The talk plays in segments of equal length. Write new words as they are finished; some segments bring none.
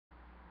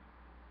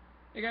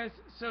Hey guys,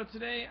 so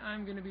today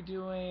I'm going to be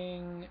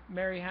doing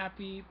Merry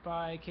Happy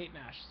by Kate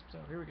Nash. So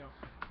here we go.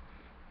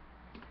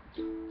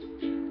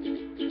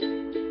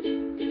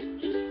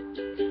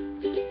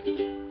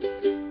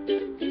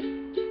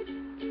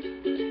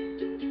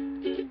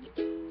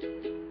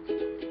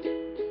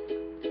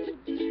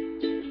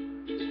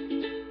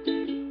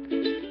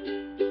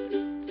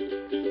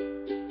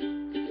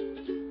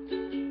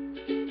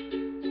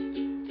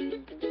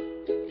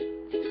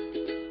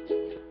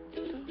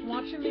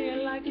 Watching me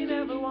like you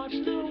never watched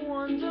no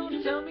one.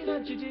 Don't tell me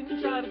that you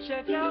didn't try to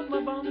check out my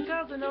bum,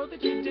 cause I know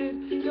that you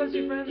did, cause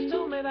your friends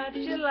told me that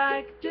you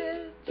liked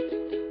it.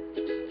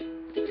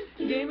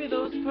 Gave me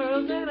those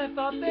pearls and I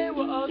thought they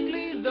were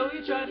ugly, though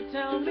you tried to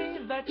tell me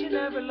that you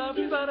never loved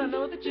me, but I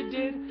know that you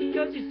did,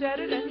 cause you said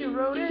it and you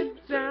wrote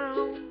it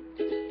down.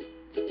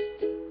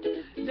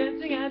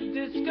 Dancing at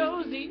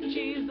discos, eating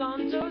cheese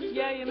on toast.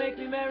 Yeah, you make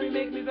me merry,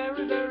 make me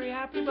very, very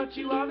happy, but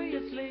you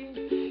obviously,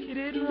 you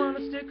didn't want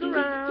to stick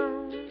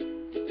around.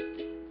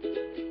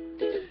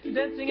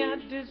 Dancing at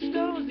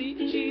discos,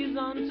 eating cheese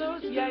on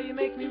toast. Yeah, you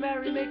make me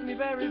merry, make me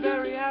very,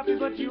 very happy,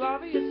 but you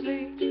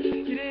obviously,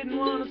 you didn't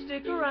want to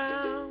stick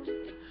around.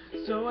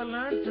 So I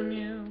learned from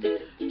you.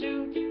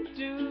 Do, do,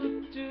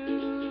 do,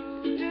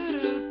 do, do,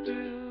 do,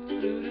 do,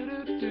 do,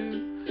 do, do,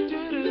 do,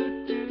 do,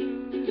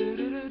 do,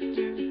 do,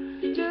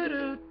 do,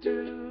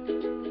 do.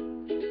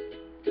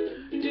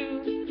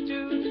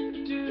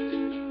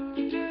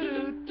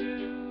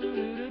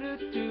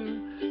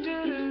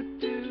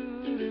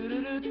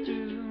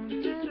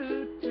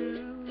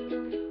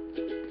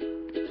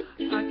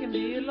 I can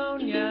be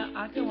alone, yeah,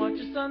 I can watch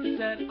a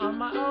sunset on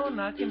my own.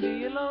 I can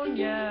be alone,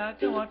 yeah, I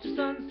can watch a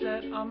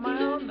sunset on my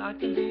own. I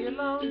can be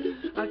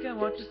alone, I can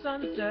watch a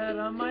sunset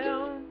on my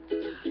own.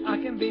 I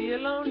can be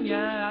alone,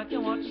 yeah, I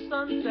can watch a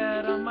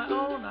sunset on my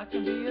own. I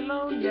can be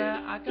alone,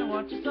 yeah, I can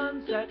watch a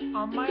sunset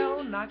on my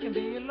own. I can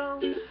be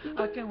alone,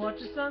 I can watch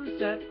a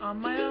sunset on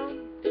my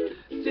own.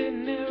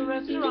 Sitting in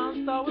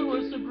restaurants, thought we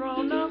were so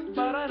grown up,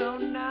 but I know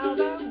now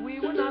that we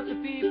were not the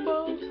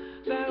people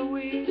that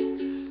we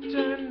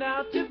turned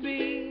out to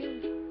be.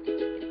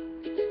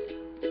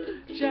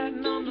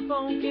 Chatting on the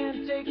phone,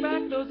 can't take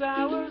back those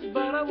hours,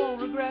 but I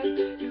won't regret,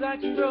 cause I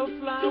can grow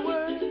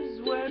flowers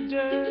where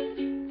dirt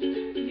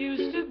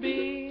used to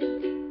be.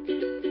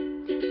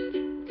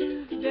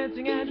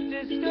 Dancing at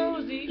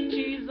discos, eating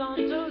cheese on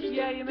toast.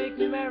 Yeah, you make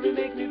me merry,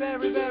 make me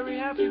very, very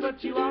happy,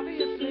 but you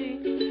obviously,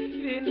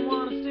 you didn't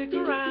want to stick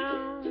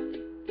around.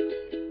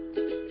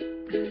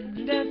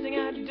 Dancing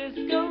at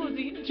discos,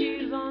 eating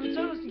cheese on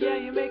toast. Yeah,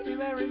 you make me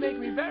merry, make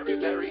me very,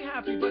 very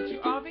happy, but you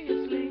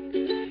obviously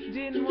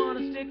didn't want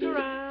to stick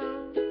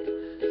around.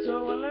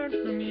 So I learned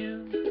from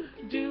you.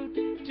 Do,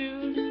 do,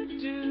 do,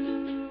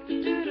 do,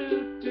 do, do,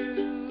 do,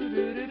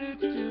 do, do,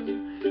 do,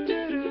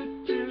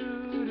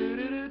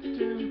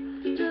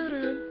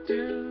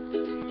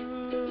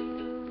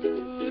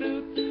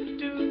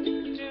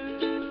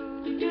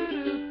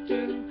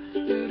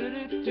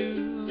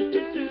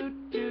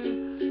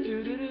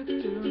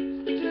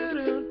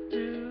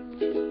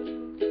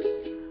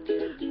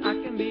 I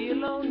can be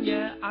alone,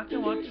 yeah, I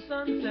can watch the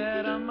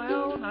sunset on my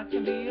own. I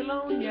can be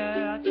alone,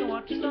 yeah, I can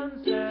watch the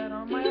sunset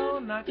on my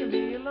own. I can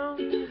be alone,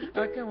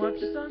 I can watch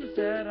the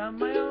sunset on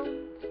my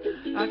own.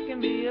 I can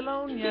be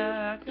alone,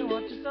 yeah, I can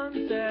watch the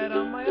sunset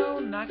on my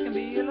own. I can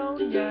be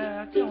alone,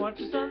 yeah, I can watch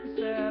the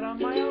sunset on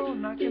my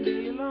own. I can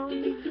be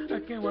alone, I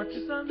can watch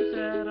the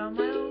sunset on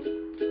my own.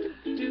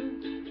 Do,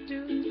 do,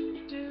 do,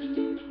 do,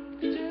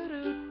 do, do,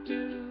 do,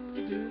 do,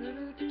 do.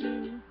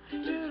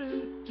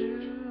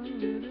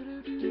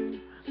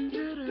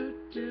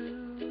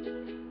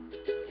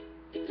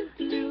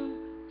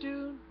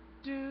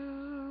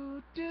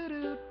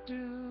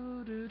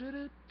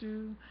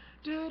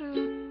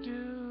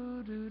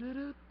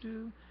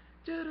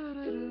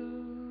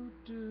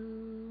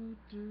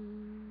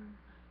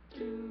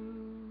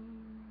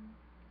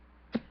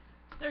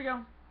 There you go.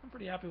 I'm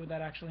pretty happy with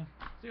that actually.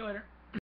 See you later.